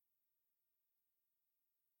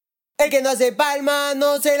El que no hace palma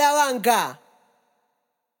no se la banca.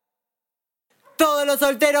 Todos los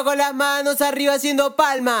solteros con las manos arriba haciendo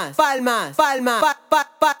palmas. Palmas, palmas,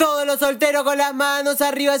 Todos los solteros con las manos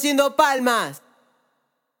arriba haciendo palmas.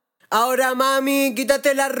 Ahora mami,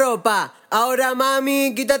 quítate la ropa. Ahora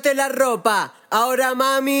mami, quítate la ropa. Ahora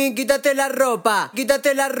mami, quítate la ropa.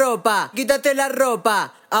 Quítate la ropa, quítate la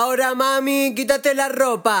ropa. Ahora mami, quítate la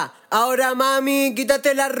ropa. Ahora mami,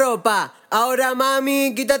 quítate la ropa. Ahora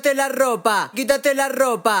mami, quítate la ropa. Quítate la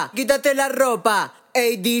ropa, quítate la ropa.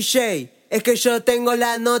 Ey DJ, es que yo tengo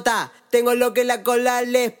la nota. Tengo lo que la cola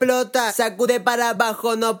le explota. Sacude para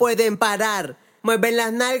abajo, no pueden parar. Mueven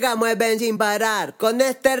las nalgas, mueven sin parar. Con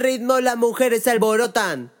este ritmo las mujeres se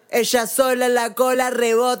alborotan. Ellas solas la cola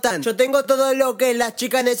rebotan. Yo tengo todo lo que las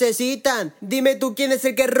chicas necesitan. Dime tú quién es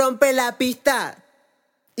el que rompe la pista.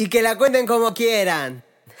 Y que la cuenten como quieran.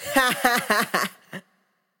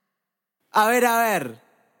 A ver.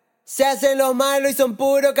 Se hacen los malos y son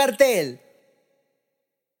puro cartel.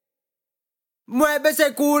 Mueve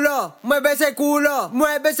ese culo, mueve ese culo,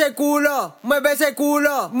 mueve ese culo, mueve ese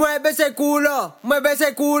culo, mueve ese culo, mueve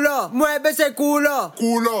ese culo, mueve ese culo,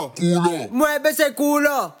 culo, mueve ese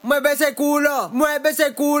culo, mueve ese culo, mueve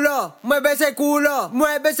ese culo, mueve ese culo,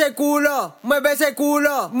 mueve ese culo, mueve ese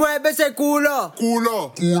culo, mueve ese culo,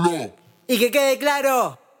 culo. Y que quede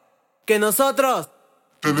claro que nosotros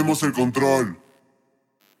tenemos el control.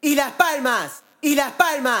 Y las palmas, y las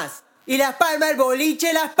palmas, y las palmas, el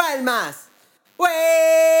boliche, las palmas. ¡Uepa!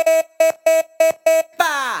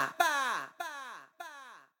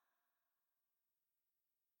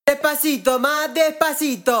 Despacito, más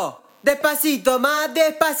despacito. Despacito, más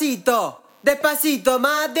despacito. Despacito,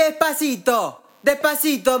 más despacito.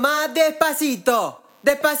 Despacito, más despacito.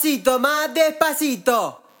 Despacito, más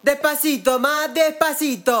despacito. Despacito, más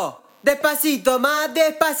despacito. Despacito, más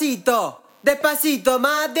despacito. Despacito,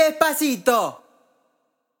 más despacito.